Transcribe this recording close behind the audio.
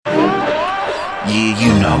Yeah,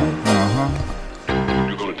 you know.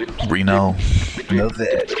 Reno, know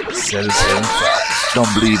that. 775.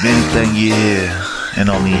 Don't believe anything you hear, and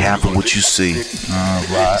only half of what you see.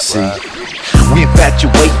 See, we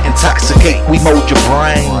infatuate, intoxicate, we mold your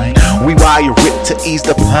brain. We wire it to ease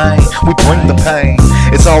the pain. We bring the pain.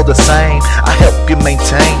 It's all the same. I help you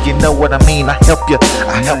maintain. You know what I mean? I help you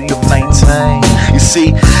maintain. You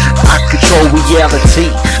see, I control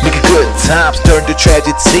reality. Make a good times turn to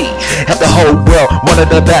tragedy. Have the whole world running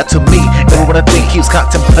about to me. Everyone I think keeps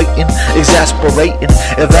contemplating, exasperating,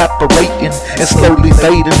 evaporating, and slowly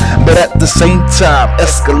fading. But at the same time,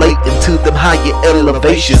 escalating to them higher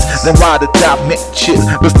elevations. Then why did I mention?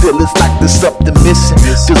 But still it's like there's something missing.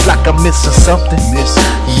 Feels like I'm missing something.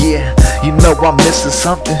 Yeah, you know I'm missing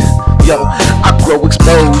something. Yo, I grow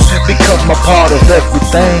exposed, become a part of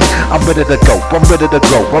everything. I'm ready to go, I'm ready to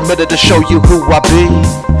grow, I'm ready to show you who I be.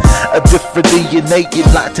 A different DNA,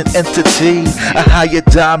 enlightened entity, a higher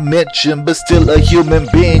dimension, but still a human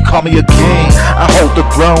being. Call me a king, I hold the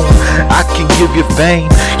throne, I can give you fame.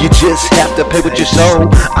 You just have to pay with your soul.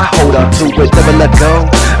 I hold on to it, never let go.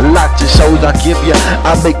 Lots of shows I give you,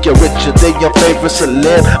 I make you richer than your favorite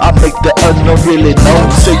celeb. I make the unknown really known.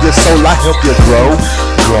 Save your soul, I help you grow.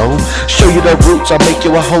 Show you the roots, I make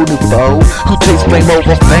you a whole new foe. Who takes blame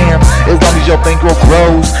over fam, as long as your bankroll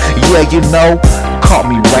grows. Yeah, you know, call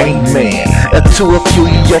me Rainman. And to a few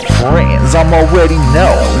of your friends, I'm already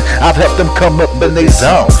known. I've helped them come up in their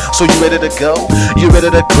zone. So you ready to go? You ready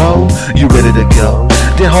to grow? You ready to go?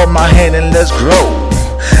 Then hold my hand and let's grow.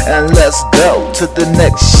 And let's go to the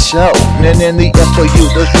next show. And in the end for you,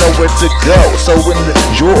 there's nowhere to go. So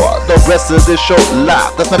enjoy the rest of this show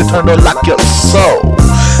live. That's not eternal like your soul.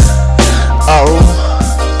 Oh,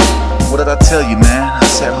 what did I tell you, man? I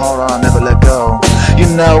said hold on, never let go. You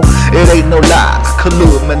know, it ain't no lie,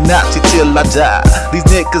 Illuminati till I die. These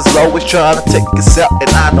niggas always trying to take us out, and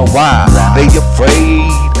I know why. They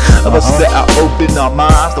afraid of us that are open our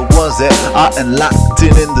minds. The ones that are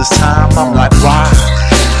enlightened in this time. I'm like, why?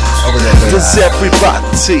 Does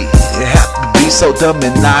everybody have to be so dumb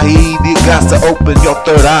and naive? You got to open your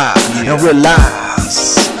third eye and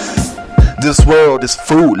realize this world is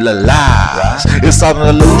full of lies. It's all an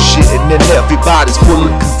illusion, and then everybody's full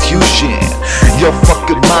of confusion. Your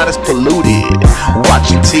fucking mind is polluted.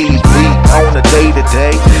 Watching TV on a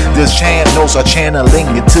day-to-day. These channels are channeling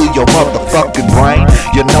into your motherfucking brain.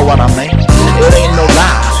 You know what I mean? It ain't no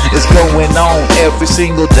lie. It's going on every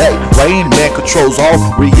single day. Rainman controls all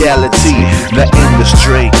reality. The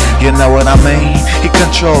industry, you know what I mean? He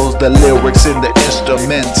controls the lyrics and the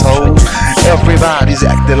instrumentals. Everybody's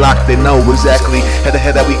acting like they know exactly how the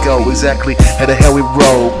hell that we go, exactly how the hell we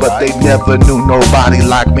roll. But they never knew nobody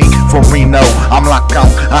like me from Reno. I'm like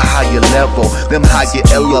on a higher level, them higher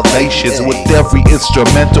elevations with every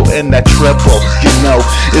instrumental in that treble. You know,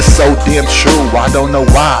 it's so damn true, I don't know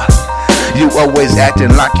why. You always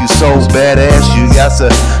acting like you so badass. You got to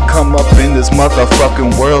come up in this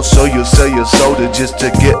motherfucking world, so you sell your soul to just to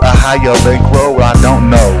get a higher bankroll. I don't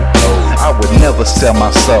know. I would never sell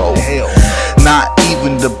my soul, not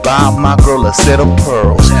even to buy my girl a set of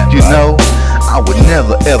pearls. You know, I would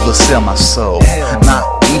never ever sell my soul,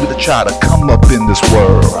 not even to try to come up in this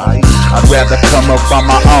world. I'd rather come up on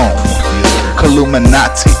my own.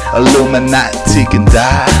 Illuminati can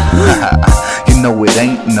die. You know it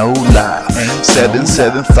ain't no lie.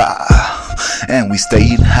 775, and we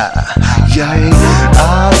staying high. Yeah,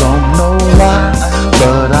 I don't know why,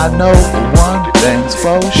 but I know one thing's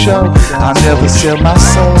for sure. I never sell my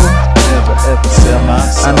soul.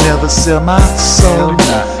 I never sell my soul.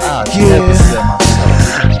 Yeah,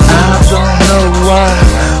 I don't know why,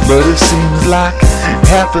 but it seems like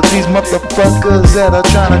half of these motherfuckers that are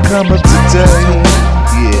trying to come up today,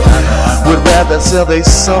 would rather sell their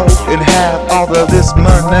soul and have all of this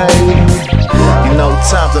money. You know,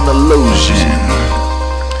 time's an illusion,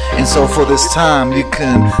 and so for this time you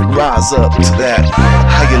can rise up to that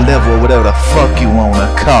higher level, whatever the fuck you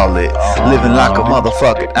wanna call it. Living like a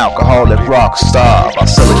motherfucking alcoholic rock star by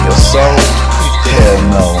selling your soul? Hell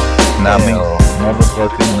no, not me,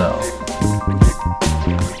 motherfucking no.